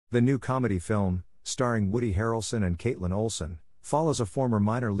The new comedy film, starring Woody Harrelson and Caitlin Olsen, follows a former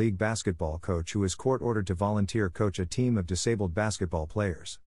minor league basketball coach who is court-ordered to volunteer coach a team of disabled basketball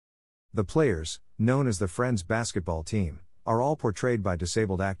players. The players, known as the Friends basketball team, are all portrayed by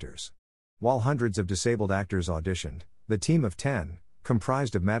disabled actors. While hundreds of disabled actors auditioned, the team of 10,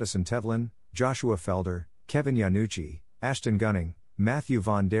 comprised of Madison Tevlin, Joshua Felder, Kevin Yanucci, Ashton Gunning, Matthew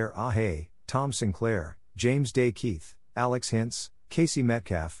Von Der Ahe, Tom Sinclair, James Day Keith, Alex Hintz, Casey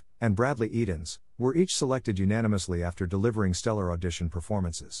Metcalf, and Bradley Edens, were each selected unanimously after delivering stellar audition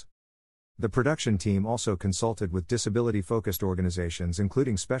performances. The production team also consulted with disability-focused organizations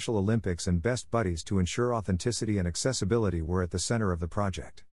including Special Olympics and Best Buddies to ensure authenticity and accessibility were at the center of the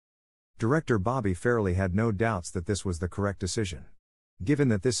project. Director Bobby Farrelly had no doubts that this was the correct decision. Given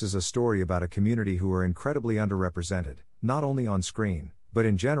that this is a story about a community who are incredibly underrepresented, not only on screen, but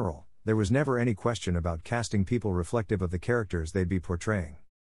in general, there was never any question about casting people reflective of the characters they'd be portraying.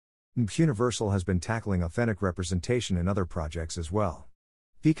 Universal has been tackling authentic representation in other projects as well.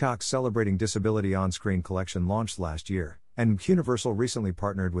 Peacock's Celebrating Disability On-Screen collection launched last year, and Universal recently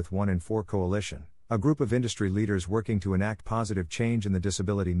partnered with 1 in 4 Coalition, a group of industry leaders working to enact positive change in the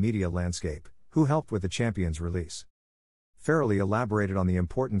disability media landscape, who helped with the Champions release. Farrelly elaborated on the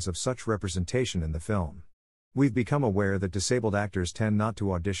importance of such representation in the film. We've become aware that disabled actors tend not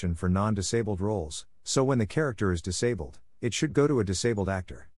to audition for non-disabled roles, so when the character is disabled, it should go to a disabled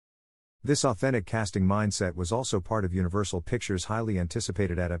actor. This authentic casting mindset was also part of Universal Pictures' highly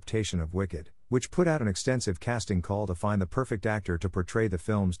anticipated adaptation of Wicked, which put out an extensive casting call to find the perfect actor to portray the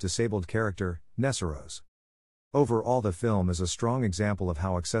film's disabled character, Nessarose. Overall, the film is a strong example of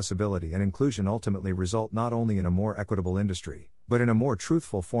how accessibility and inclusion ultimately result not only in a more equitable industry, but in a more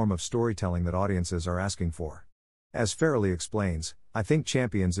truthful form of storytelling that audiences are asking for. As Farrelly explains, I think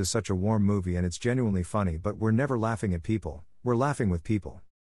Champions is such a warm movie and it's genuinely funny, but we're never laughing at people, we're laughing with people.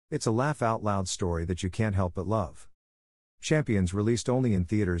 It's a laugh-out-loud story that you can't help but love. Champions released only in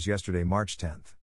theaters yesterday, March 10.